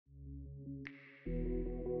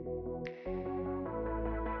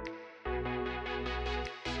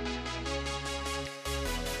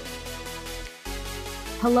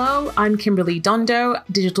Hello, I'm Kimberly Dondo,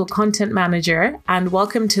 Digital Content Manager, and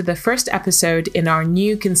welcome to the first episode in our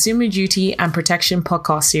new Consumer Duty and Protection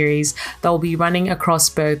podcast series that will be running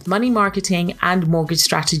across both Money Marketing and Mortgage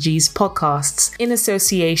Strategies podcasts in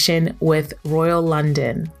association with Royal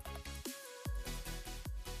London.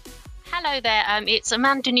 Hello there, it's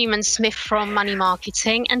Amanda Newman Smith from Money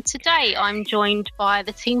Marketing, and today I'm joined by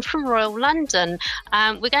the team from Royal London.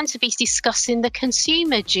 We're going to be discussing the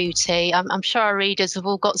consumer duty. I'm sure our readers have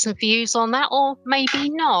all got some views on that, or maybe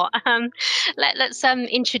not. Let's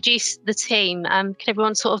introduce the team. Can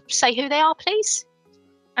everyone sort of say who they are, please?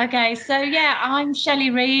 Okay, so I'm Shelley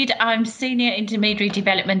Reid. I'm Senior Intermediary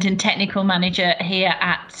Development and Technical Manager here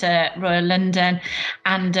at Royal London.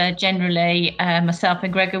 And generally, myself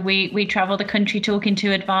and Gregor, we travel the country talking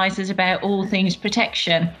to advisors about all things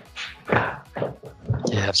protection. Yeah,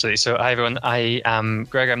 absolutely. So hi, everyone. I am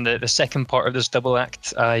Gregor. I'm the second part of this double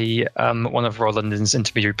act. I am one of Royal London's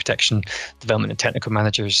Intermediary Protection Development and Technical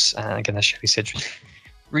Managers. And again, as Shelley said,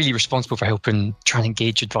 really responsible for helping try and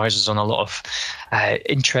engage advisors on a lot of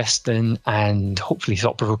interesting and hopefully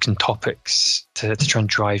thought-provoking topics to try and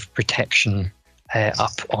drive protection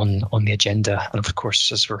up on the agenda. And of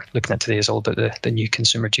course, as we're looking at today, is all about the new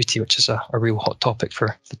consumer duty, which is a real hot topic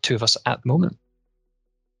for the two of us at the moment.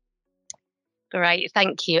 Great,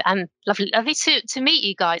 thank you. Lovely to meet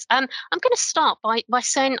you guys. I'm going to start by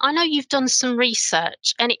saying I know you've done some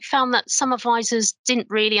research and it found that some advisors didn't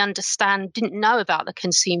really understand, didn't know about the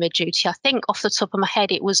consumer duty. I think off the top of my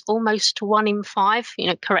head, it was almost 1 in 5.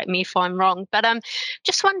 Correct me if I'm wrong. But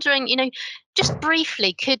just wondering, just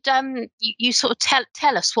briefly, could you sort of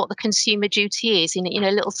tell us what the consumer duty is in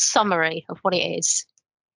a little summary of what it is?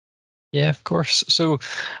 Yeah, of course. So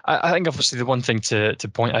I think obviously the one thing to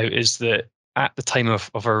point out is that at the time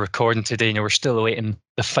of our recording today, we're still awaiting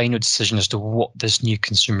the final decision as to what this new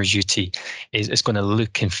consumer duty is going to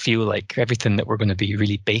look and feel like. Everything that we're going to be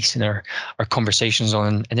really basing our conversations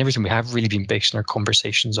on, and everything we have really been basing our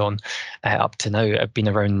conversations on up to now have been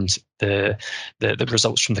around the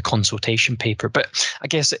results from the consultation paper. But I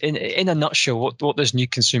guess in a nutshell, what this new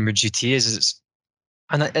consumer duty is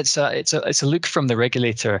it's a look from the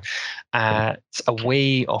regulator at a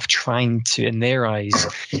way of trying to, in their eyes,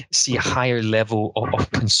 see a higher level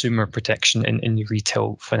of consumer protection in the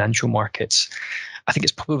retail financial markets. I think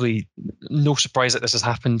it's probably no surprise that this has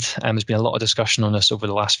happened. There's been a lot of discussion on this over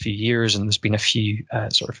the last few years, and there's been a few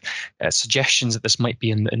suggestions that this might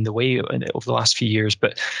be in the way over the last few years.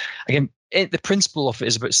 But again, the principle of it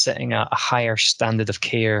is about setting a higher standard of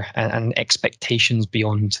care and expectations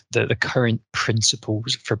beyond the current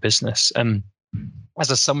principles for business. As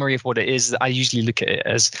a summary of what it is, I usually look at it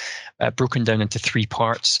as broken down into 3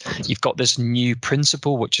 parts. You've got this new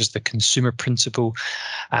principle, which is the consumer principle,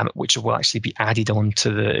 which will actually be added on to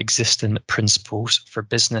the existing principles for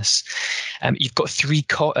business. You've got 3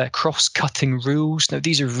 cross-cutting rules. Now,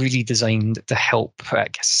 these are really designed to help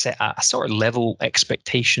set a sort of level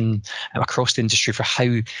expectation across the industry for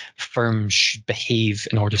how firms should behave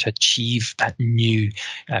in order to achieve that new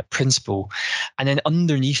principle. And then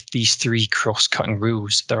underneath these 3 cross-cutting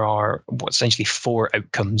rules, there are essentially 4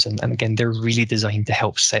 outcomes, and again, they're really designed to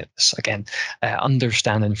help set this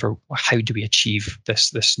understanding for how do we achieve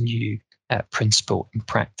this new principle in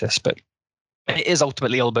practice. But it is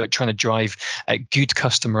ultimately all about trying to drive good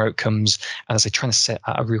customer outcomes, and as I trying to set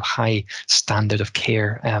a real high standard of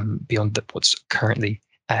care beyond what's currently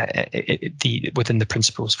within the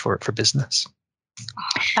principles for business.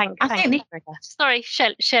 Thank you. Sorry,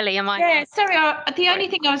 Shelley, am I? Yeah, sorry. The only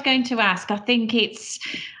thing I was going to ask, I think it's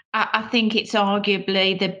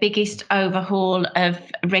arguably the biggest overhaul of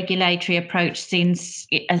regulatory approach since,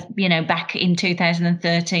 back in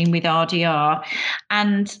 2013 with RDR.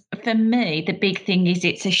 And for me, the big thing is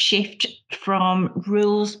it's a shift from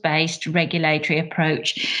rules-based regulatory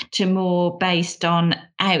approach to more based on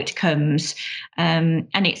outcomes. And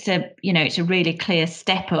it's a really clear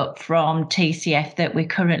step up from TCF that we're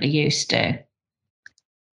currently used to.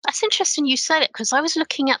 That's interesting you said it, because I was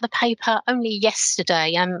looking at the paper only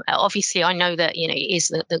yesterday. Obviously, I know that it is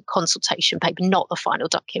the consultation paper, not the final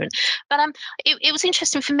document. But it was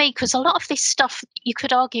interesting for me because a lot of this stuff, you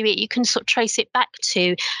could argue it, you can sort of trace it back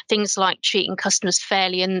to things like treating customers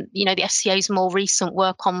fairly and the FCA'S more recent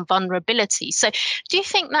work on vulnerability. So do you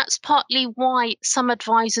think that's partly why some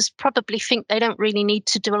advisors probably think they don't really need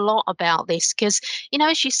to do a lot about this? Because,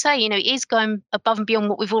 as you say, it is going above and beyond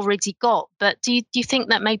what we've already got. But do you think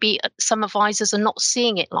that maybe some advisors are not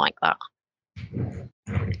seeing it like that?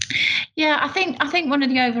 Yeah, I think one of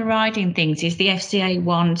the overriding things is the FCA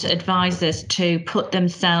wants advisors to put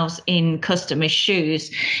themselves in customers'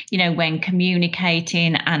 shoes, when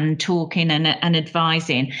communicating and talking and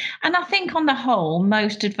advising. And I think on the whole,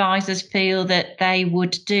 most advisors feel that they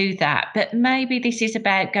would do that. But maybe this is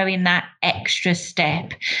about going that extra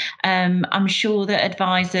step. I'm sure that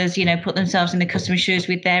advisors, put themselves in the customer's shoes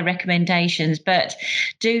with their recommendations, but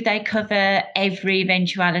do they cover every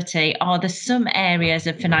eventuality? Are there some areas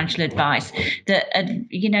of financial advice that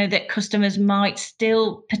that customers might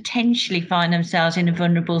still potentially find themselves in a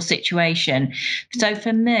vulnerable situation? So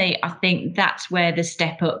for me, I think that's where the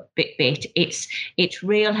step up bit. It's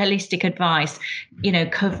real holistic advice,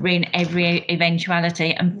 covering every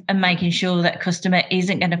eventuality and making sure that a customer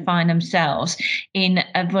isn't going to find themselves in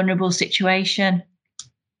a vulnerable situation.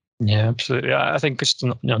 Yeah, absolutely. I think just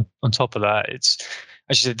on top of that, it's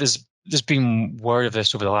as you said, there's been word of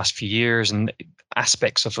this over the last few years, and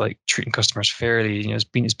aspects of like treating customers fairly,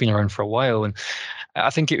 it's been around for a while. And I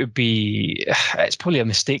think it's probably a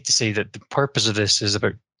mistake to say that the purpose of this is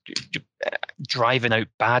about driving out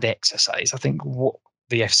bad exercise. I think what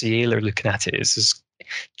the FCA are looking at it is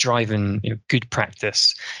driving good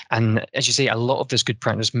practice, and as you say, a lot of this good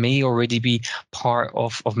practice may already be part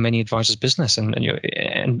of many advisors' business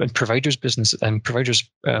and providers' business and providers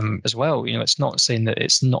as well. It's not saying that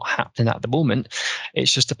it's not happening at the moment.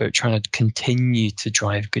 It's just about trying to continue to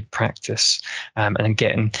drive good practice and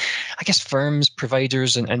getting, I guess, firms,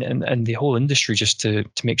 providers, and the whole industry just to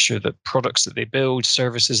make sure that products that they build,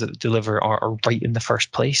 services that they deliver are right in the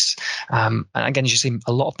first place. And again, as you say,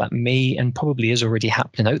 a lot of that may and probably is already happening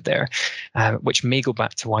out there, which may go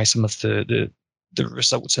back to why some of the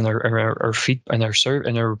results in our feed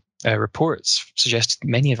and our reports suggest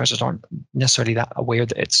many of us aren't necessarily that aware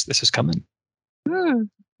that this is coming.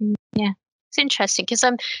 Yeah. It's interesting because,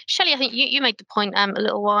 Shelley, I think you made the point a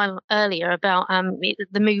little while earlier about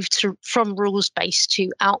the move from rules-based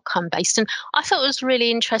to outcome-based. And I thought it was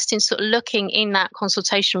really interesting sort of looking in that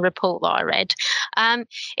consultation report that I read.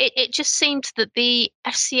 It just seemed that the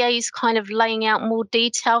FCA is kind of laying out more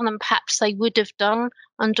detail than perhaps they would have done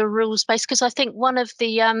under rules-based, because I think one of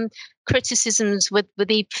the criticisms with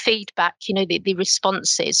the feedback, the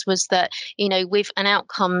responses was that, with an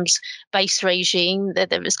outcomes-based regime,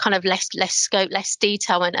 that there was kind of less scope, less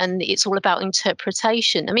detail, and it's all about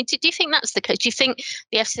interpretation. I mean, do you think that's the case? Do you think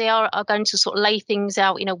the FCA are going to sort of lay things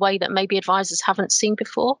out in a way that maybe advisors haven't seen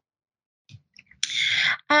before?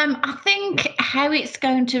 I think how it's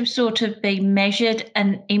going to sort of be measured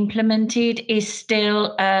and implemented is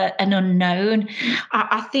still an unknown.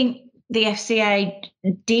 I think the FCA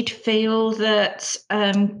did feel that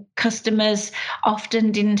customers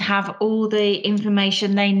often didn't have all the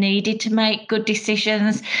information they needed to make good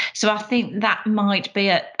decisions. So I think that might be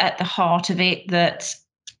at the heart of it, that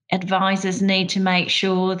advisors need to make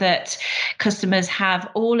sure that customers have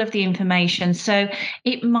all of the information. So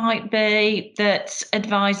it might be that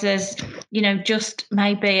advisors, just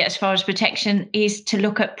maybe as far as protection is to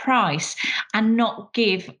look at price and not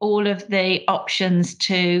give all of the options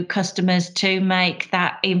to customers to make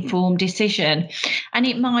that informed decision. And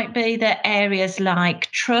it might be that areas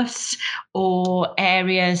like trust or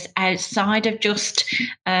areas outside of just,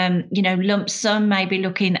 lump sum, maybe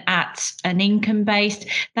looking at an income based,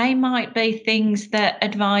 they might be things that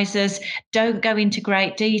advisors don't go into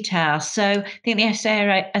great detail. So I think the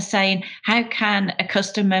FCA are saying, how can a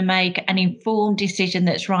customer make an informed decision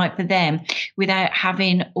that's right for them without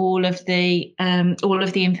having all of the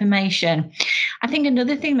information? I think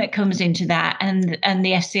another thing that comes into that, and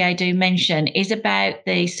the FCA do mention, is about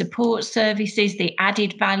the support services, the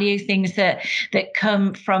added value, things that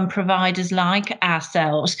come from providers like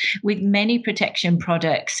ourselves with many protection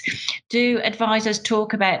products. Do advisors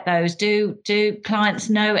talk about those? Do clients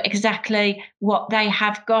know exactly what they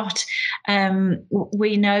have got?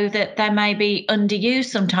 We know that they may be underused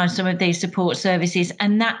sometimes, some of these support services,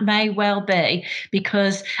 and that may well be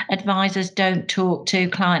because advisors don't talk to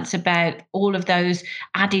clients about all of those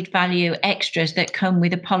added value extras that come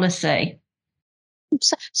with a policy.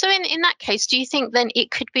 So in that case, do you think then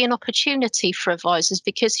it could be an opportunity for advisors?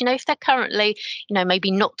 Because, if they're currently,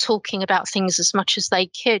 maybe not talking about things as much as they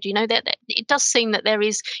could, that it does seem that there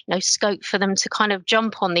is, scope for them to kind of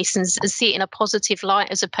jump on this and see it in a positive light,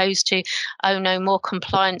 as opposed to, oh no, more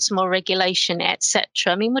compliance, more regulation, etc.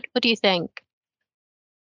 I mean, what do you think?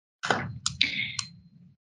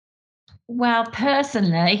 Well,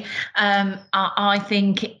 personally, I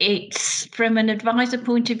think it's, from an advisor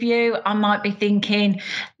point of view, I might be thinking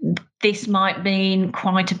this might mean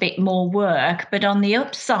quite a bit more work. But on the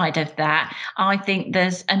upside of that, I think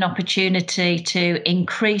there's an opportunity to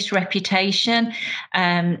increase reputation,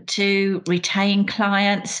 to retain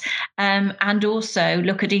clients, and also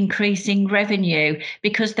look at increasing revenue,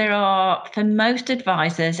 because there are, for most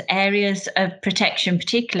advisors, areas of protection,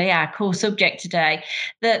 particularly our core subject today,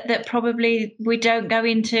 that probably we don't go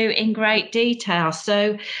into in great detail.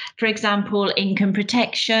 So, for example, income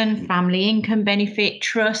protection, family income benefit,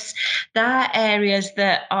 trusts, there are areas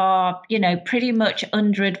that are, pretty much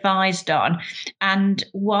under-advised on. And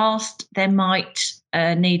whilst there might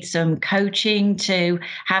need some coaching to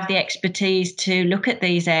have the expertise to look at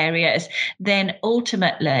these areas, then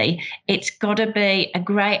ultimately it's got to be a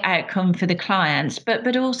great outcome for the clients,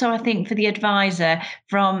 but also I think for the advisor,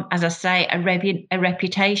 from, as I say, a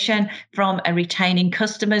reputation, from a retaining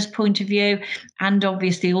customers point of view, and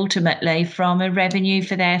obviously ultimately from a revenue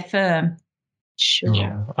for their firm. Sure.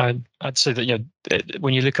 Yeah, I'd say that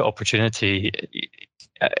when you look at opportunity,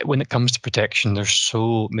 when it comes to protection, there's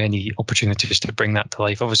so many opportunities to bring that to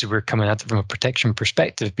life. Obviously, we're coming at it from a protection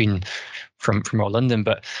perspective, being from Royal London,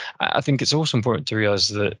 but I think it's also important to realise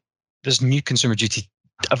that this new consumer duty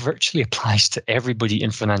virtually applies to everybody in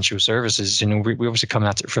financial services. We obviously come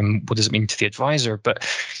at it from what does it mean to the advisor, but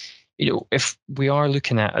if we are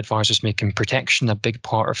looking at advisors making protection a big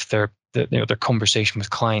part of their conversation with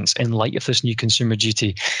clients in light of this new consumer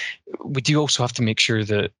duty, we do also have to make sure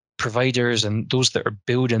that providers and those that are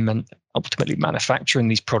building and ultimately manufacturing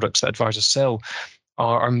these products that advisors sell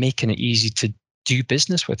are making it easy to do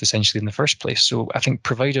business with, essentially, in the first place. So I think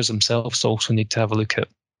providers themselves also need to have a look at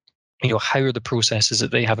how are the processes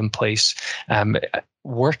that they have in place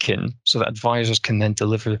working, so that advisors can then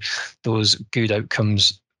deliver those good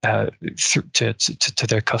outcomes through to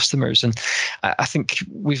their customers. And I think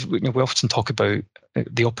we often talk about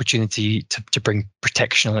the opportunity to bring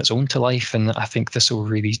protection on its own to life, and I think this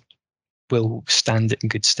will stand it in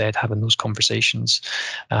good stead having those conversations.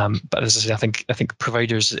 But as I say, I think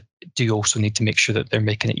providers do also need to make sure that they're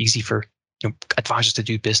making it easy for advisors to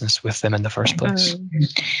do business with them in the first place.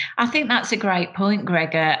 I think that's a great point,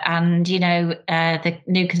 Gregor. And, the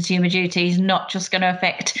new consumer duty is not just going to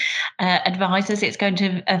affect advisors, it's going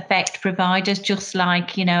to affect providers, just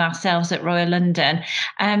like, ourselves at Royal London.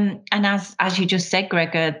 And as you just said,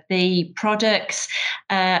 Gregor, the products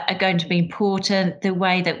are going to be important. The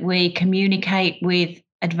way that we communicate with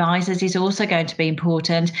advisors is also going to be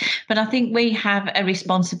important. But I think we have a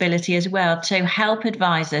responsibility as well to help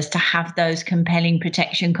advisors to have those compelling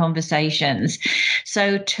protection conversations.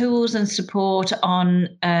 So tools and support on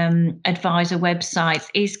advisor websites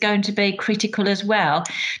is going to be critical as well,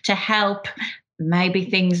 to help maybe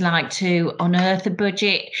things like to unearth a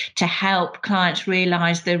budget, to help clients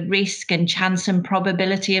realise the risk and chance and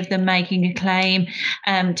probability of them making a claim,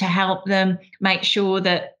 to help them make sure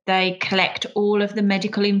that they collect all of the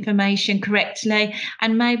medical information correctly,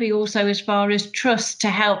 and maybe also as far as trust, to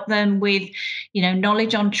help them with,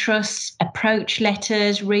 knowledge on trusts, approach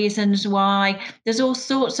letters, reasons why. There's all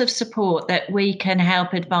sorts of support that we can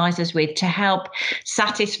help advisors with to help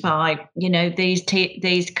satisfy,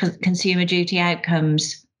 these consumer duty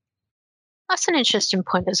outcomes. That's an interesting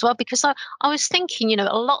point as well, because I was thinking, a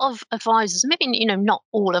lot of advisors, maybe, not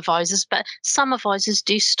all advisors, but some advisors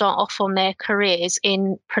do start off on their careers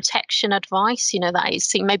in protection advice, that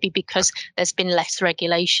is maybe because there's been less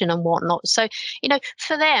regulation and whatnot. So,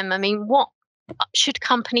 for them, what should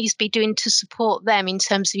companies be doing to support them in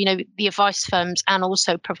terms of, the advice firms and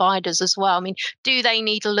also providers as well? Do they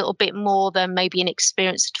need a little bit more than maybe an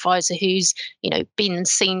experienced advisor who's, been and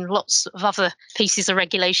seen lots of other pieces of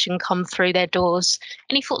regulation come through their doors?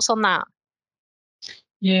 Any thoughts on that?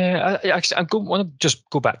 Yeah, I want to just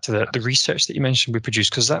go back to the research that you mentioned we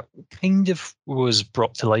produced, because that kind of was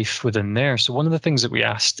brought to life within there. So one of the things that we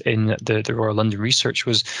asked in the Royal London research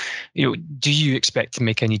was, do you expect to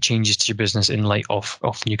make any changes to your business in light of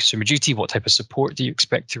the new consumer duty? What type of support do you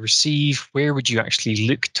expect to receive? Where would you actually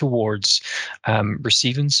look towards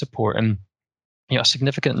receiving support? And a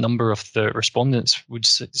significant number of the respondents would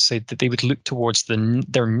say that they would look towards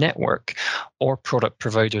their network or product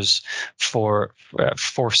providers for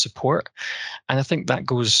support. And I think that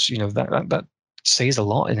goes, that says a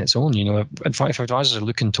lot in its own. If advisors are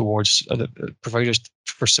looking towards providers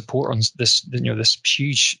for support on this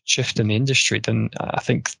huge shift in the industry, then I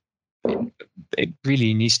think it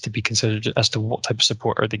really needs to be considered as to what type of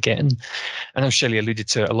support are they getting. I know Shelley alluded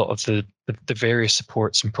to a lot of the various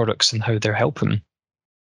supports and products and how they're helping.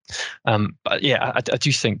 But yeah, I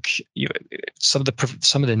do think some of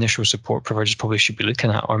the initial support providers probably should be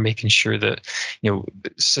looking at are making sure that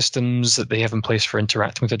systems that they have in place for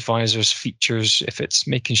interacting with advisors, features, if it's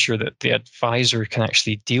making sure that the advisor can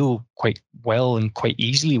actually deal quite well and quite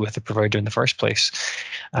easily with the provider in the first place.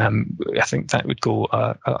 I think that would go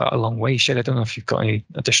a long way. Shelley, I don't know if you've got any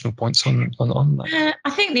additional points on that. I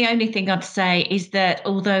think the only thing I'd say is that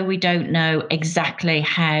although we don't know exactly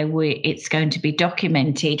how it's going to be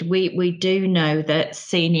documented, we do know that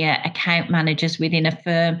senior account managers within a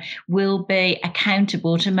firm will be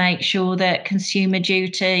accountable to make sure that consumer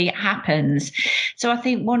duty happens. So I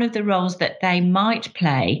think one of the roles that they might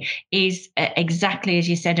play is exactly as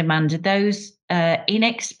you said, Amanda, those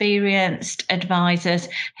inexperienced advisors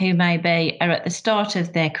who maybe are at the start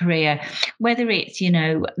of their career, whether it's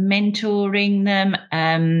mentoring them,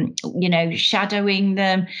 shadowing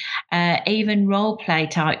them, even role play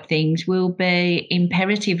type things will be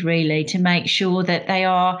imperative really to make sure that they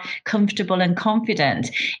are comfortable and confident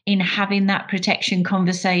in having that protection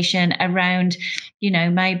conversation around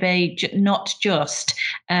maybe not just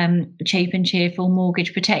cheap and cheerful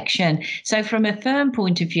mortgage protection. So from a firm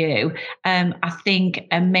point of view, I think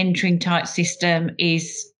a mentoring type system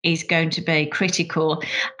is going to be critical.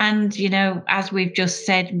 And, as we've just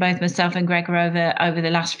said, both myself and Gregor over the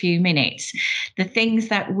last few minutes, the things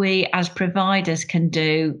that we as providers can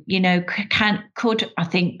do, could, I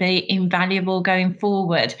think, be invaluable going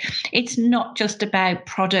forward. It's not just about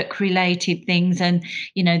product related things and,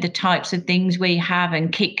 the types of things we have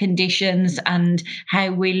and kit conditions and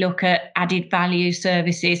how we look at added value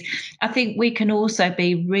services. I think we can also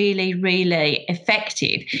be really, really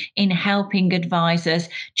effective in helping advisors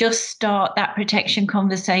just start that protection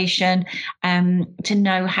conversation, to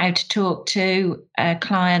know how to talk to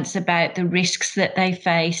clients about the risks that they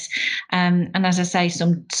face. And as I say,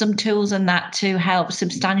 some tools and that to help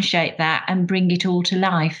substantiate that and bring it all to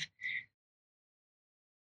life.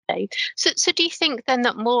 So do you think then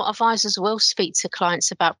that more advisors will speak to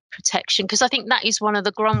clients about protection? Because I think that is one of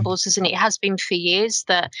the grumbles, isn't it? It has been for years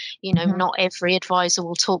that, not every advisor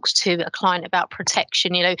will talk to a client about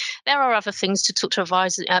protection. There are other things to talk to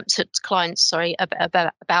advisors, to clients,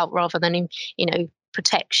 about rather than,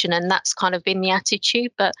 protection. And that's kind of been the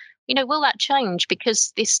attitude. But, will that change?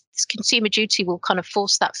 Because this consumer duty will kind of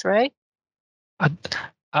force that through.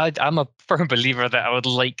 I'm a firm believer that I would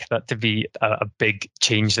like that to be a big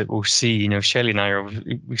change that we'll see. Shelley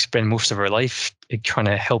and we spend most of our life trying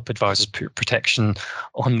to help advisors put protection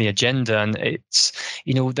on the agenda. And it's,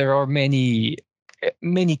 there are many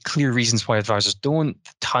clear reasons why advisors don't.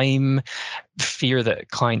 Time, the fear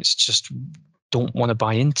that clients just don't want to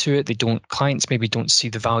buy into it. Clients maybe don't see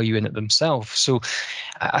the value in it themselves. So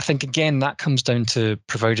I think, again, that comes down to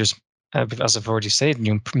providers, as I've already said,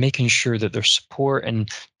 making sure that there's support and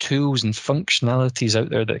tools and functionalities out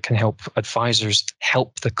there that can help advisors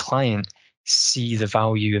help the client see the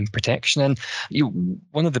value in protection. And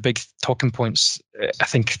one of the big talking points, I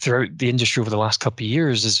think, throughout the industry over the last couple of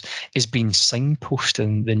years is being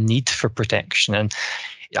signposting the need for protection. And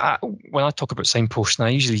when I talk about signposting, I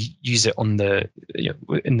usually use it on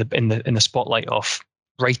in the spotlight of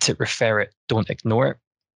write it, refer it, don't ignore it.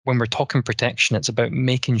 When we're talking protection, it's about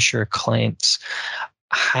making sure clients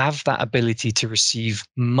have that ability to receive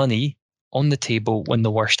money on the table when the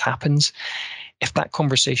worst happens. If that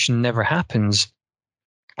conversation never happens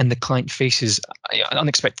and the client faces an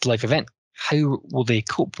unexpected life event, how will they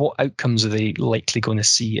cope? What outcomes are they likely going to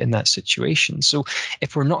see in that situation? So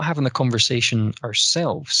if we're not having the conversation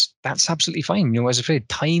ourselves, that's absolutely fine. As I said,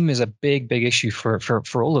 time is a big, big issue for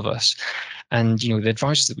all of us. And, the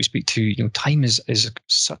advisors that we speak to, time is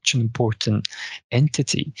such an important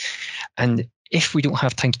entity. And if we don't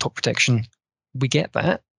have time to talk protection, we get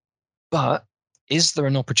that. But is there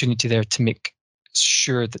an opportunity there to make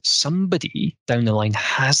sure that somebody down the line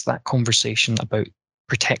has that conversation about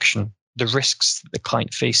protection, the risks that the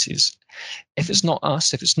client faces? If it's not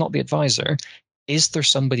us, if it's not the advisor, is there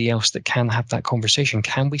somebody else that can have that conversation?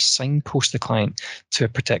 Can we signpost the client to a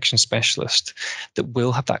protection specialist that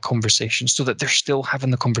will have that conversation so that they're still having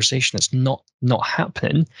the conversation? It's not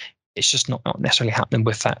happening. It's just not necessarily happening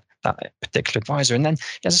with that particular advisor. And then,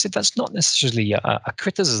 as I said, that's not necessarily a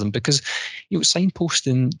criticism, because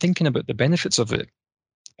signposting, thinking about the benefits of it,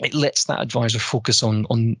 it lets that advisor focus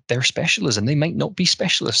on their specialism. They might not be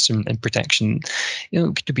specialists in protection.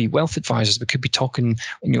 It could be wealth advisors. We could be talking,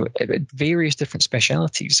 various different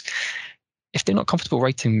specialities. If they're not comfortable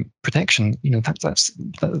writing protection, that's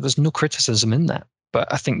there's no criticism in that.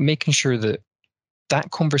 But I think making sure that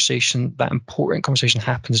that conversation, that important conversation,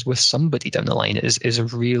 happens with somebody down the line is a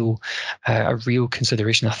real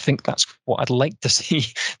consideration. I think that's what I'd like to see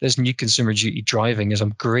this new consumer duty driving, is a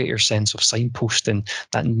greater sense of signposting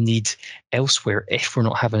that need elsewhere if we're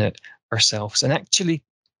not having it ourselves. And actually,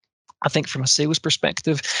 I think from a sales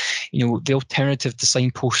perspective, the alternative to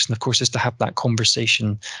signposting, of course, is to have that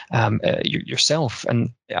conversation yourself. And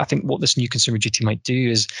I think what this new consumer duty might do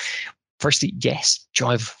is, firstly, yes,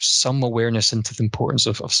 drive some awareness into the importance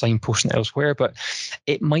of signposting elsewhere, but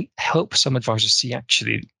it might help some advisors see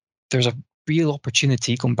actually there's a real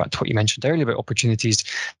opportunity, going back to what you mentioned earlier about opportunities,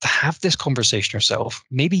 to have this conversation yourself,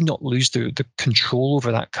 maybe not lose the control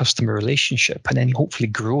over that customer relationship, and then hopefully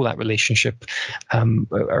grow that relationship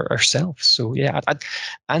ourselves. So yeah,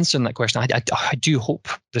 answering that question, I do hope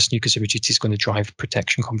this new consumer duty is going to drive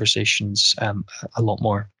protection conversations a lot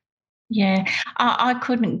more. Yeah, I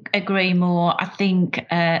couldn't agree more. I think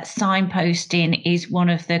signposting is one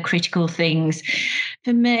of the critical things.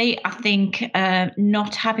 For me, I think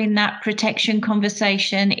not having that protection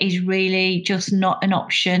conversation is really just not an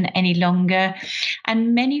option any longer.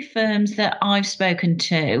 And many firms that I've spoken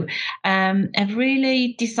to have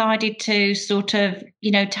really decided to sort of,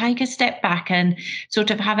 take a step back and sort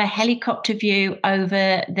of have a helicopter view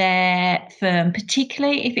over their firm,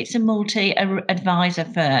 particularly if it's a multi-advisor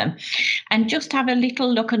firm, and just have a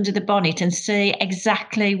little look under the bonnet and see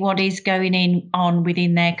exactly what is going on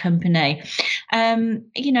within their company.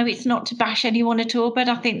 It's not to bash anyone at all, but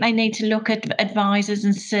I think they need to look at advisors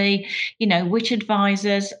and see, which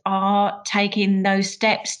advisors are taking those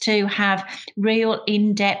steps to have real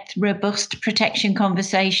in-depth, robust protection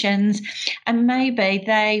conversations. And maybe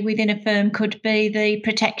they within a firm could be the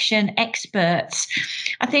protection experts.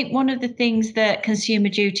 I think one of the things that Consumer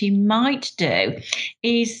Duty might do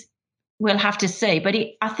is, we'll have to see, but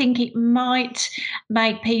I think it might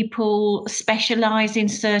make people specialise in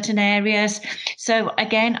certain areas. So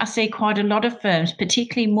again, I see quite a lot of firms,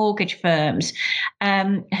 particularly mortgage firms,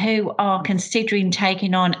 who are considering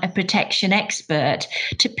taking on a protection expert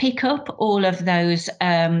to pick up all of those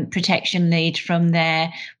protection needs from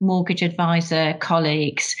their mortgage advisor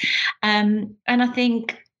colleagues. And I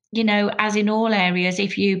think, as in all areas,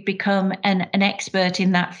 if you become an expert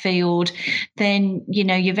in that field, then,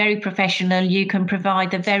 you're very professional. You can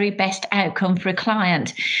provide the very best outcome for a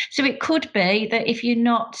client. So it could be that if you're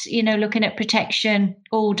not, looking at protection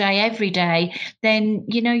all day, every day, then,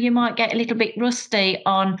 you might get a little bit rusty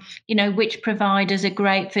on, which providers are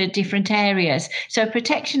great for different areas. So a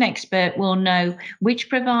protection expert will know which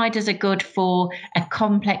providers are good for a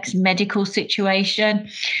complex medical situation,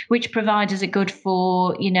 which providers are good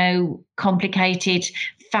for, complicated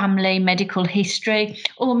family medical history,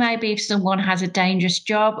 or maybe if someone has a dangerous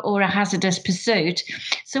job or a hazardous pursuit,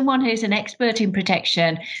 someone who's an expert in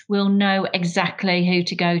protection will know exactly who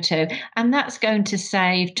to go to. And that's going to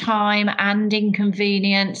save time and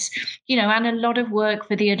inconvenience, and a lot of work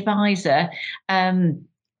for the advisor,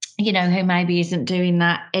 who maybe isn't doing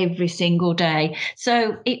that every single day.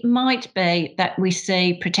 So it might be that we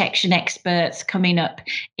see protection experts coming up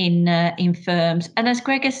in firms. And as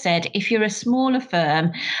Gregor said, if you're a smaller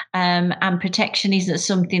firm and protection isn't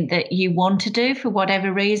something that you want to do for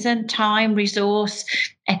whatever reason, time, resource,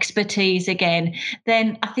 expertise again,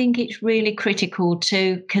 then I think it's really critical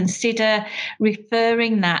to consider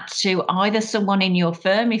referring that to either someone in your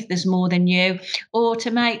firm if there's more than you, or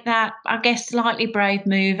to make that, I guess, slightly brave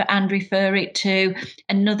move and refer it to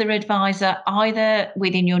another advisor, either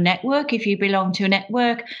within your network if you belong to a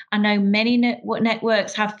network. I know many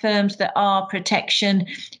networks have firms that are protection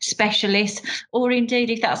specialists, or indeed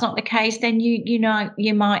if that's not the case, then you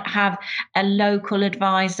might have a local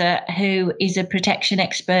advisor who is a protection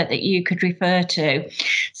expert that you could refer to.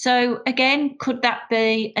 So again, could that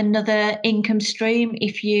be another income stream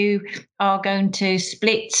if you are going to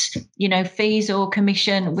split, fees or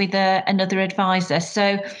commission with another advisor?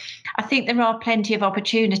 So I think there are plenty of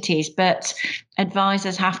opportunities, but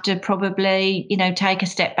advisors have to probably, take a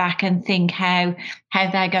step back and think how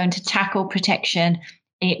they're going to tackle protection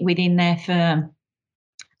within their firm.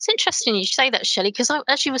 It's interesting you say that, Shelley, because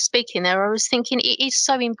as you were speaking there, I was thinking it is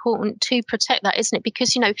so important to protect that, isn't it?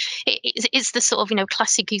 Because, it's the sort of,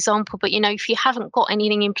 classic example, but, if you haven't got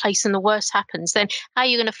anything in place and the worst happens, then how are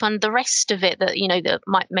you going to fund the rest of it that, that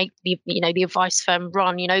might make the, the advice firm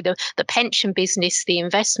run, the pension business, the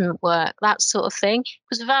investment work, that sort of thing?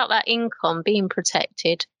 Because without that income being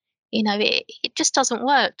protected, it just doesn't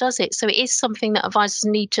work, does it? So it is something that advisors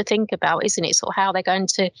need to think about, isn't it? Sort of how they're going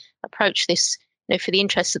to approach this, for the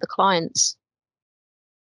interests of the clients.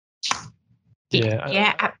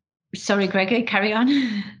 Yeah. Sorry, Gregor, carry on.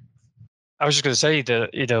 I was just going to say that,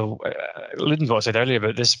 alluding to what I said earlier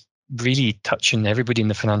about this really touching everybody in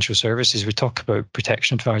the financial services. We talk about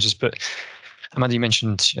protection advisors, but Amanda, you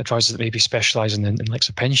mentioned advisors that maybe specialise in likes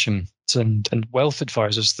of pensions and wealth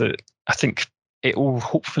advisors. That I think it will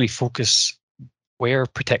hopefully focus where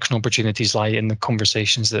protection opportunities lie in the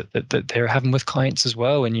conversations that they're having with clients as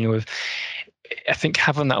well. And I think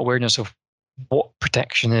having that awareness of what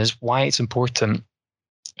protection is, why it's important,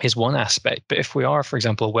 is one aspect. But if we are, for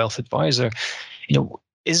example, a wealth advisor,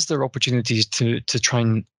 is there opportunities to try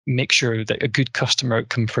and make sure that a good customer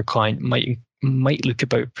outcome for a client might look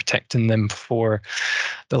about protecting them for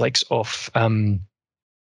the likes of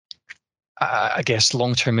I guess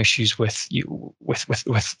long-term issues with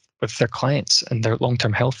their clients and their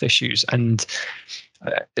long-term health issues. And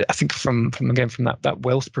I think from that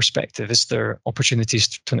wealth perspective, is there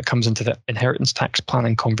opportunities when it comes into the inheritance tax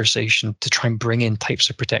planning conversation to try and bring in types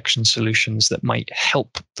of protection solutions that might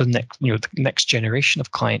help the next generation of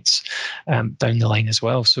clients down the line as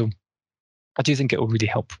well. So I do think it will really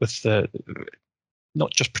help with the not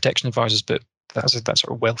just protection advisors, but that's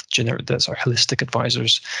our wealth that's our holistic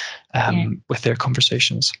advisors with their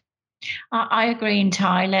conversations. I agree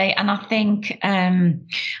entirely, and I think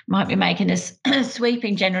might be making a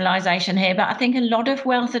sweeping generalisation here, but I think a lot of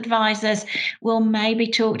wealth advisors will maybe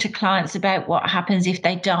talk to clients about what happens if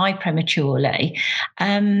they die prematurely,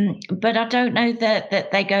 but I don't know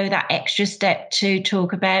that they go that extra step to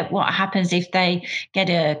talk about what happens if they get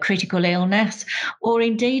a critical illness, or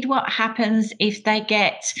indeed what happens if they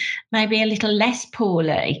get maybe a little less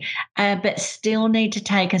poorly, but still need to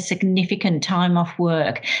take a significant time off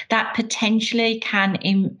work. That potentially can,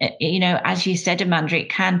 as you said, Amanda, it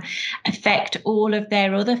can affect all of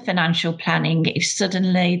their other financial planning if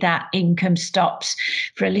suddenly that income stops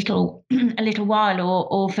for a little while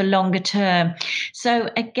or for longer term. So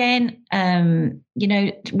again,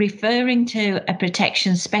 referring to a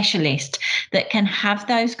protection specialist that can have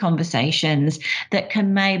those conversations, that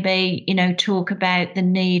can maybe, talk about the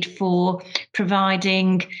need for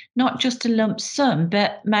providing not just a lump sum,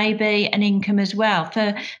 but maybe an income as well.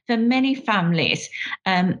 For many families,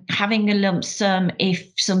 having a lump sum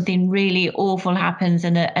if something really awful happens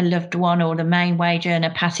and a loved one or the main wage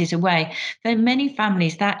earner passes away, for many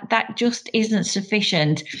families that just isn't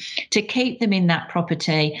sufficient to keep them in that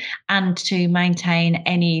property and to maintain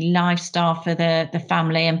any lifestyle for the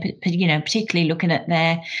family, and particularly looking at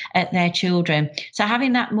their children. So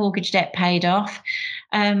having that mortgage debt paid off,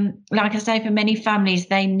 like I say, for many families,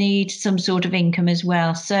 they need some sort of income as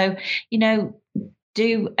well. So,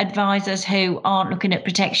 do advisors who aren't looking at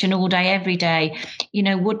protection all day, every day,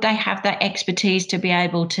 would they have that expertise to be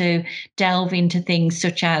able to delve into things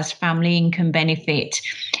such as family income benefit,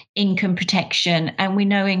 income protection? And we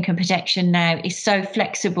know income protection now is so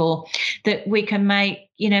flexible that we can make,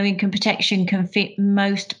 income protection can fit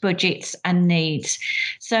most budgets and needs.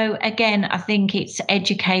 So again, I think it's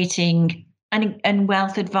educating and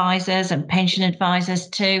wealth advisors and pension advisors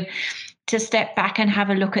to step back and have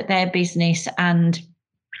a look at their business and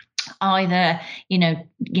either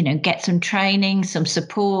get some training, some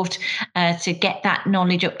support to get that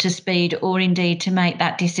knowledge up to speed, or indeed to make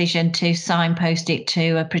that decision to signpost it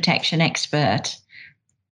to a protection expert.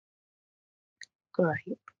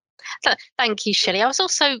 Great. So, thank you, Shelley. I was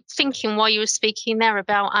also thinking while you were speaking there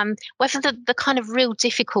about whether the kind of real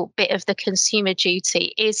difficult bit of the consumer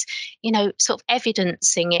duty is, sort of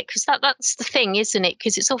evidencing it, because that's the thing, isn't it?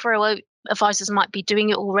 Because it's all very well, advisors might be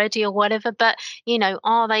doing it already or whatever, but,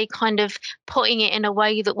 are they kind of putting it in a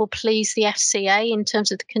way that will please the FCA in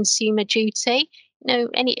terms of the consumer duty?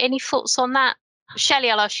 Any thoughts on that? Shelley,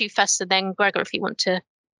 I'll ask you first, and then Gregor, if you want to.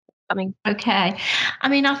 Okay.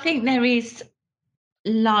 I think there is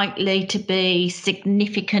likely to be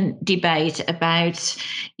significant debate about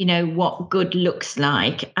what good looks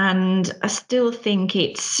like, and I still think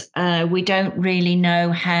it's we don't really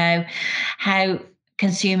know how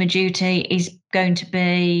consumer duty is going to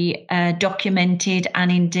be documented and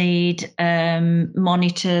indeed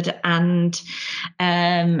monitored, and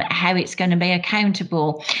how it's going to be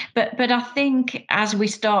accountable. But I think as we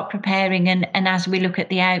start preparing and as we look at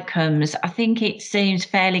the outcomes, I think it seems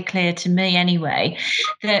fairly clear to me anyway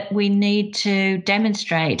that we need to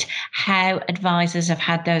demonstrate how advisors have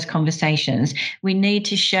had those conversations. We need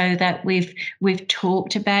to show that we've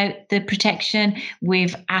talked about the protection,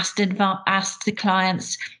 we've asked the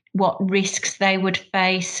clients what risks they would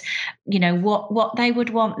face, what they would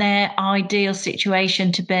want their ideal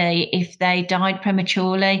situation to be if they died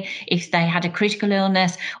prematurely, if they had a critical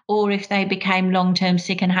illness, or if they became long-term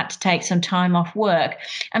sick and had to take some time off work.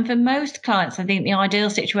 And for most clients, I think the ideal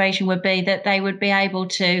situation would be that they would be able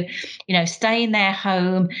to, stay in their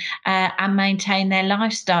home and maintain their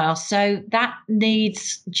lifestyle. So that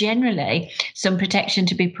needs generally some protection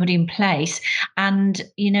to be put in place. And,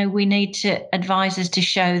 we need advisors to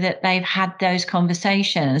show that they've had those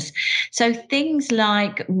conversations. So things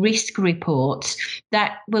like risk reports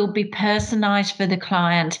that will be personalised for the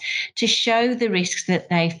client to show the risks that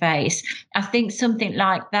they face. I think something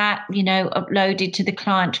like that, uploaded to the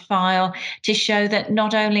client file to show that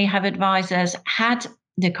not only have advisors had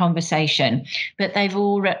the conversation, but they've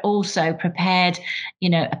also prepared,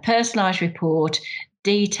 a personalised report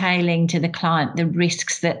detailing to the client the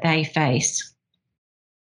risks that they face.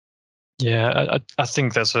 Yeah, I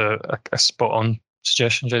think that's a spot on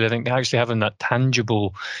suggestion, really. I think actually having that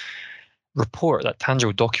tangible report, that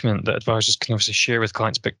tangible document that advisors can obviously share with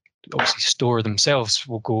clients, but obviously store themselves,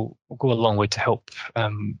 will go a long way to help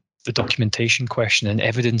the documentation question and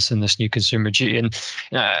evidence in this new consumer duty. And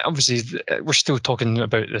obviously, we're still talking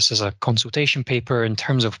about this as a consultation paper in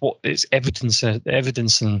terms of what is evidence and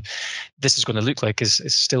this is going to look like is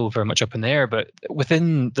still very much up in the air. But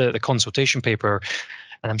within the consultation paper,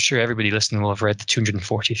 and I'm sure everybody listening will have read the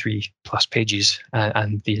 243 plus pages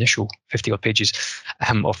and the initial 50 odd pages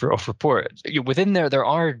of report. Within there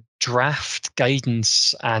are draft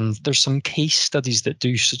guidance, and there's some case studies that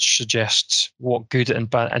do suggest what good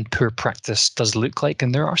and bad and poor practice does look like.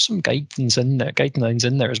 And there are some guidelines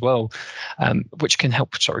in there as well, which can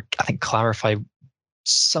help sort of, I think, clarify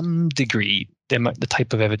some degree the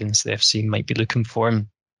type of evidence the FCA might be looking for. And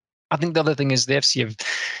I think the other thing is the FCA have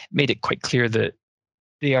made it quite clear that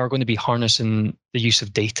they are going to be harnessing the use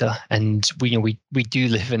of data, and we do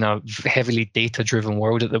live in a heavily data-driven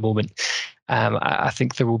world at the moment. I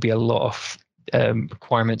think there will be a lot of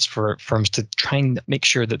requirements for firms to try and make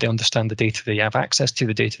sure that they understand the data they have access to,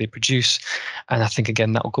 the data they produce, and I think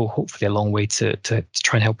again that will go hopefully a long way to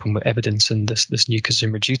try and help them with evidence in this new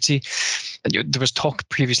consumer duty. And there was talk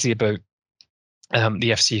previously about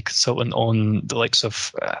the FCA consultant on the likes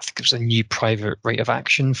of, I think it was a new private right of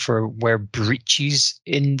action for where breaches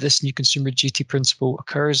in this new consumer duty principle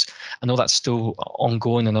occurs. I know that's still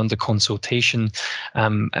ongoing and under consultation.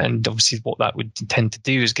 And obviously what that would intend to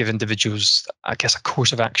do is give individuals, I guess, a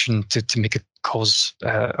course of action to make a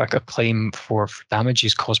like a claim for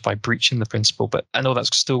damages caused by breaching the principle. But I know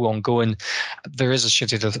that's still ongoing. There is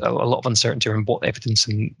a lot of uncertainty around what evidence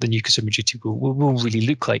in the new consumer duty will really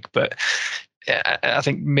look like. But I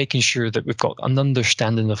think making sure that we've got an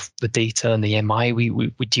understanding of the data and the MI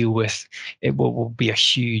we deal with, it will be a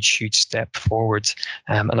huge step forward.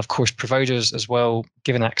 And of course, providers as well,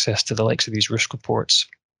 given access to the likes of these risk reports.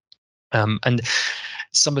 And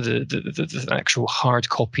some of the actual hard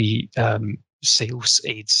copy sales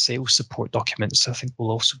aids, sales support documents, I think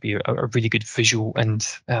will also be a really good visual and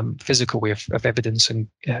physical way of evidence and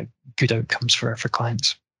good outcomes for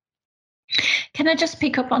clients. Can I just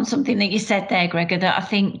pick up on something that you said there, Gregor, that I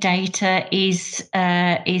think data is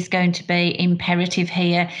going to be imperative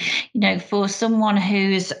here. For someone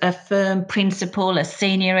who's a firm principal, a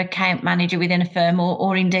senior account manager within a firm,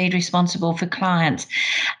 or indeed responsible for clients,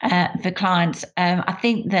 I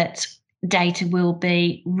think that data will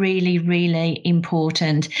be really, really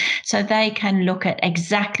important. So they can look at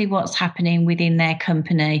exactly what's happening within their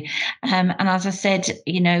company. And as I said,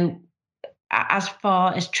 as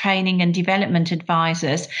far as training and development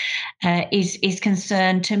advisors is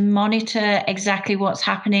concerned, to monitor exactly what's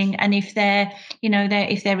happening, and if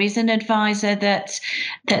if there is an advisor that's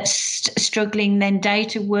struggling, then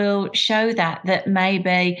data will show that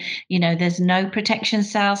maybe there's no protection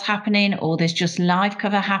sales happening, or there's just live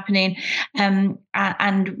cover happening, and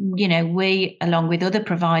we, along with other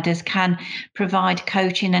providers, can provide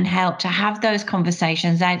coaching and help to have those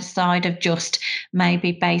conversations outside of just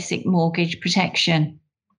maybe basic mortgage protection.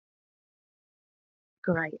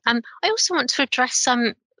 Great. I also want to address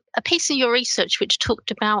a piece of your research which talked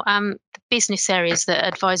about the business areas that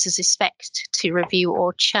advisors expect to review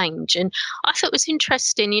or change. And I thought it was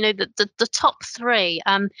interesting, the top three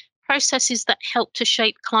processes that help to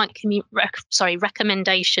shape client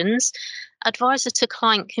recommendations, advisor to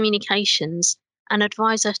client communications, and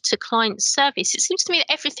advisor to client service. It seems to me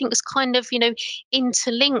that everything was kind of,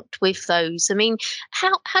 interlinked with those. I mean,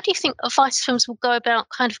 how do you think advice firms will go about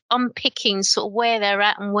kind of unpicking sort of where they're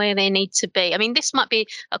at and where they need to be? I mean, this might be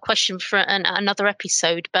a question for another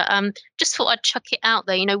episode, but just thought I'd chuck it out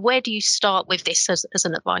there. Where do you start with this as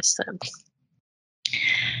an advice firm?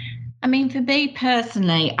 I mean, for me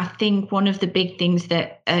personally, I think one of the big things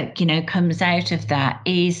that comes out of that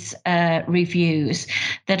is reviews.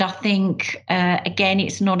 That I think again,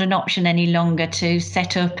 it's not an option any longer to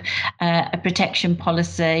set up a protection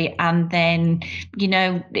policy and then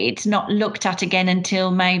it's not looked at again until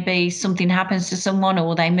maybe something happens to someone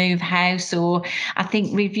or they move house. Or I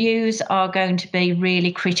think reviews are going to be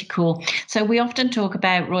really critical. So we often talk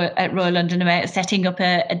about at Royal London about setting up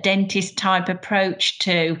a dentist type approach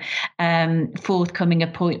to forthcoming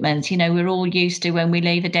appointments. We're all used to, when we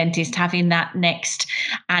leave a dentist, having that next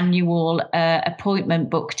annual appointment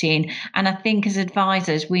booked in. And I think as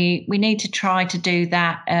advisors, we need to try to do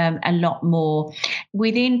that a lot more.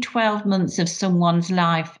 Within 12 months of someone's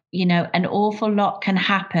life, an awful lot can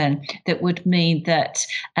happen that would mean that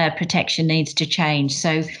protection needs to change.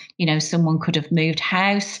 So, someone could have moved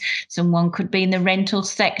house, someone could be in the rental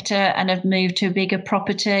sector and have moved to a bigger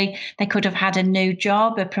property. They could have had a new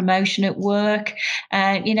job, a promotion at work.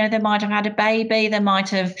 They might have had a baby. They might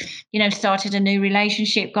have, started a new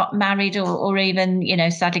relationship, got married, or even,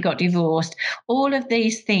 sadly got divorced. All of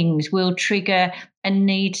these things will trigger a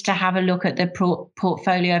need to have a look at the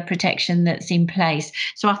portfolio protection that's in place.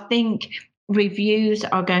 So I think reviews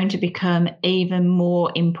are going to become even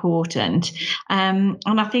more important. And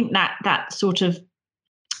I think that sort of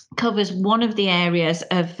covers one of the areas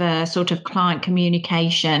of sort of client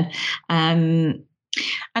communication.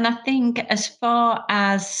 And I think as far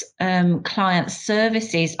as client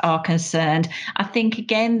services are concerned, I think,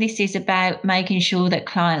 again, this is about making sure that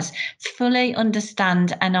clients fully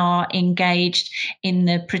understand and are engaged in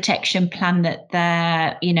the protection plan that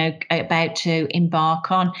they're, about to embark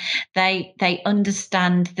on. They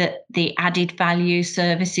understand that the added value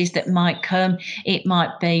services that might come, it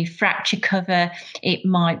might be fracture cover, it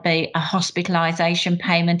might be a hospitalisation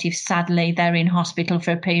payment if sadly they're in hospital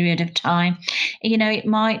for a period of time. It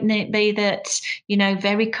might be that,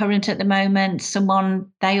 very current at the moment,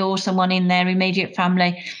 someone in their immediate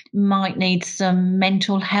family might need some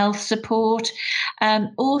mental health support,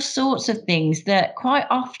 all sorts of things that quite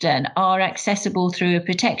often are accessible through a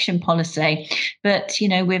protection policy. But,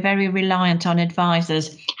 we're very reliant on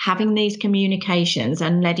advisors having these communications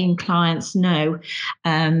and letting clients know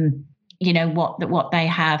what they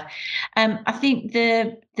have. I think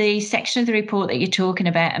the section of the report that you're talking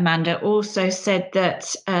about, Amanda, also said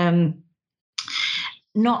that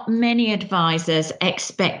not many advisors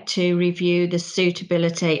expect to review the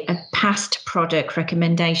suitability of past product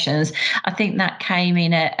recommendations. I think that came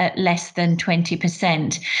in at less than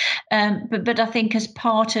 20%. But I think as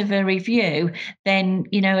part of a review, then,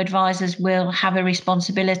 advisors will have a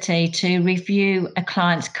responsibility to review a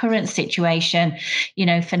client's current situation,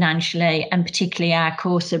 financially, and particularly our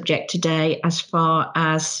core subject today as far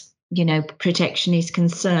as, protection is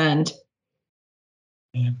concerned.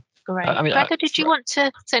 Yeah. Great. Gregor, did you want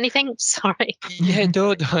to say anything? Sorry. Yeah,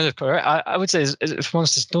 no, I would say, if I'm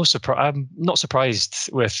honest, it's no surprise. I'm not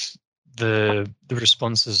surprised with the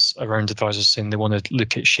responses around advisors saying they want to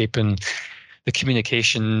look at shaping the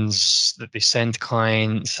communications that they send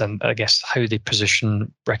clients, and I guess how they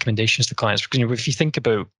position recommendations to clients. Because if you think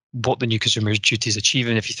about what the new consumer duty is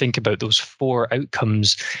achieving, if you think about those 4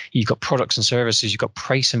 outcomes, you've got products and services, you've got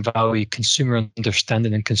price and value, consumer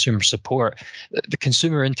understanding, and consumer support. The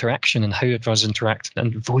consumer interaction and how advisors interact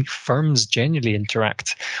and firms genuinely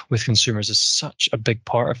interact with consumers is such a big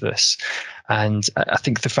part of this. And I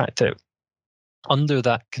think the fact that under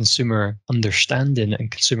that consumer understanding and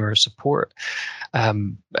consumer support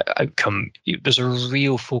outcome, there's a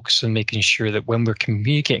real focus on making sure that when we're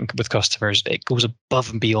communicating with customers, it goes above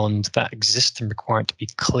and beyond that existing requirement to be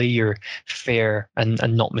clear, fair, and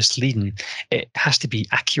not misleading. It has to be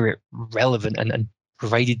accurate, relevant, and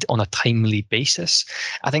provided on a timely basis.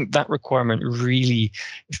 I think that requirement really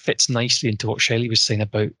fits nicely into what Shelley was saying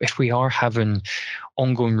about if we are having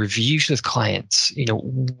ongoing reviews with clients,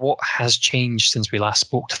 what has changed since we last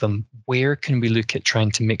spoke to them? Where can we look at trying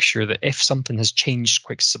to make sure that if something has changed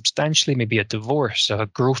quite substantially, maybe a divorce, a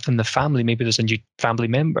growth in the family, maybe there's a new family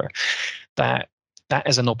member, that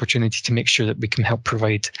is an opportunity to make sure that we can help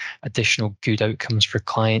provide additional good outcomes for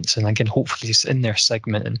clients. And again, hopefully it's in their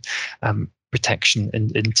segment and protection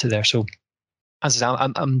into there. So as I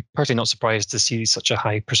say, I'm personally not surprised to see such a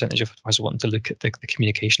high percentage of advisors wanting to look at the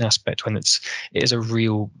communication aspect when it is a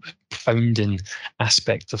real founding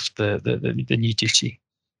aspect of the new duty.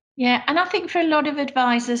 Yeah, and I think for a lot of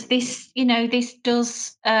advisors, this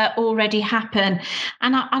does already happen,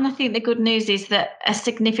 and I think the good news is that a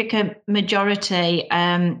significant majority,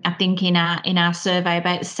 I think in our survey,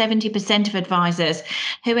 about 70% of advisors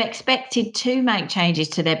who expected to make changes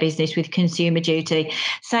to their business with Consumer Duty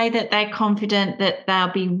say that they're confident that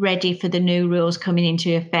they'll be ready for the new rules coming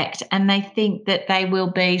into effect, and they think that they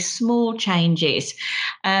will be small changes.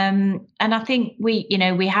 And I think we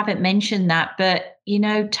haven't mentioned that, but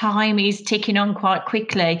time is ticking on quite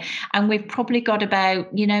quickly, and we've probably got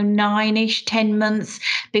about 9-ish, 10 months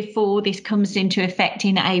before this comes into effect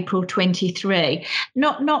in April 23.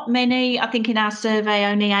 Not many. I think in our survey,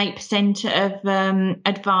 only 8% of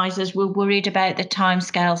advisors were worried about the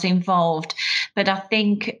timescales involved. But I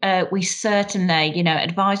think we certainly,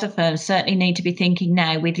 advisor firms certainly need to be thinking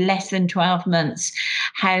now, with less than 12 months,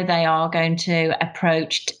 how they are going to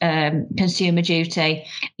approach Consumer Duty.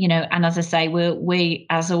 And as I say, we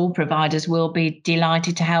as all providers will be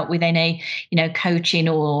delighted to help with any coaching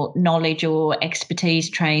or knowledge or expertise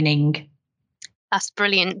training. That's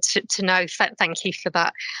brilliant to know. Thank you for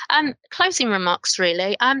that. Closing remarks,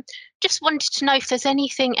 really. Just wanted to know if there's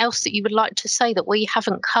anything else that you would like to say that we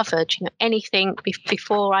haven't covered. Anything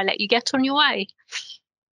before I let you get on your way.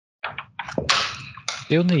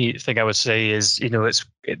 The only thing I would say is,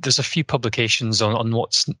 there's a few publications on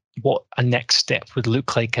what a next step would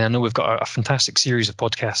look like, and I know we've got a fantastic series of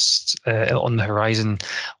podcasts on the horizon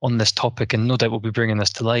on this topic, and no doubt we'll be bringing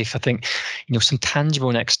this to life. I think, some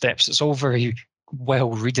tangible next steps. It's all very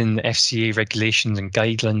well reading the FCA regulations and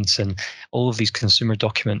guidelines and all of these consumer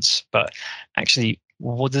documents, but actually,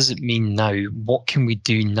 what does it mean now? What can we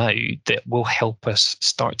do now that will help us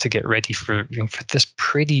start to get ready for this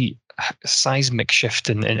pretty seismic shift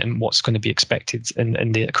in what's going to be expected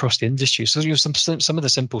across the industry? So some of the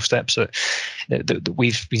simple steps that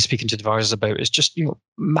we've been speaking to advisors about is just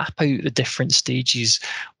map out the different stages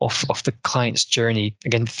of the client's journey,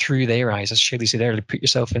 again through their eyes. As Shelley said earlier, put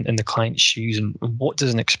yourself in the client's shoes, and what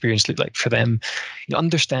does an experience look like for them?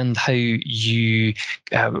 Understand how you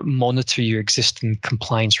monitor your existing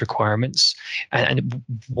compliance requirements, and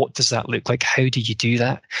what does that look like? How do you do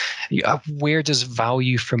that? Where does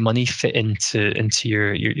value for money fit into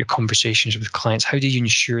your conversations with clients? How do you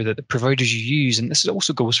ensure that the providers you use, and this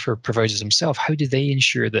also goes for providers themselves, how do they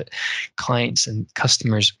ensure that clients and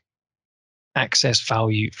customers access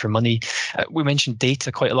value for money? We mentioned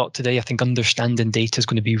data quite a lot today. I think understanding data is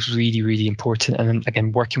going to be really, really important. And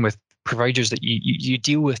again, working with providers that you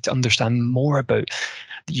deal with to understand more about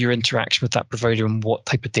your interaction with that provider and what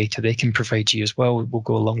type of data they can provide you as well will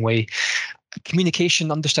go a long way.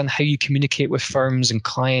 Communication, understand how you communicate with firms and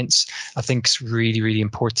clients, I think is really, really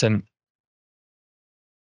important.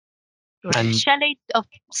 And Shelley, oh,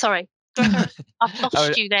 sorry. I've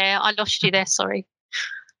lost you there. I lost you there, sorry.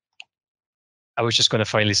 I was just going to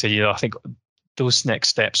finally say, I think those next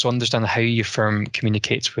steps, so understand how your firm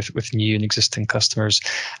communicates with new and existing customers,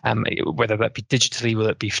 whether that be digitally, will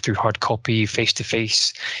it be through hard copy,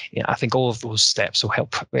 face-to-face. I think all of those steps will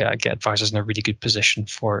help get advisors in a really good position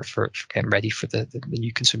for getting ready for the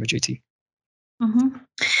new Consumer Duty. Mm-hmm.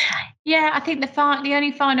 Yeah, I think the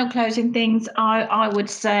only final closing things I would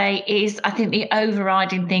say is, I think the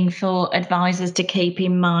overriding thing for advisors to keep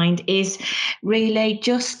in mind is really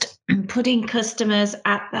just putting customers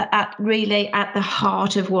at the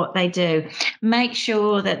heart of what they do. Make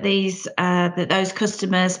sure that those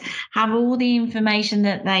customers have all the information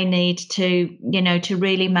that they need to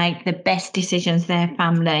really make the best decisions their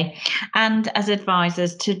family, and as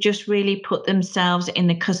advisors to just really put themselves in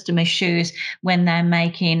the customer's shoes when they're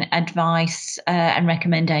making advice and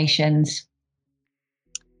recommendations.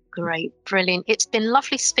 Great, brilliant. It's been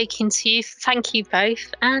lovely speaking to you. Thank you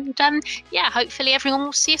both. And hopefully everyone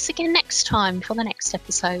will see us again next time for the next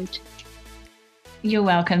episode. You're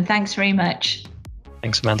welcome. Thanks very much.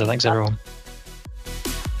 Thanks, Amanda. Thanks, everyone.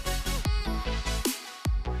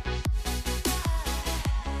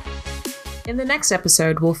 In the next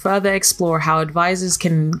episode, we'll further explore how advisors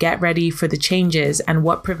can get ready for the changes and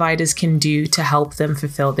what providers can do to help them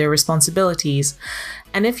fulfill their responsibilities.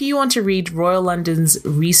 And if you want to read Royal London's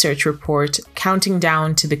research report, Counting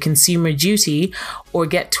Down to the Consumer Duty, or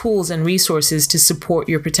get tools and resources to support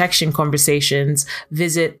your protection conversations,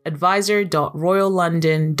 visit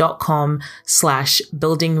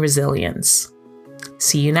advisor.royallondon.com/building resilience.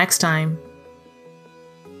 See you next time.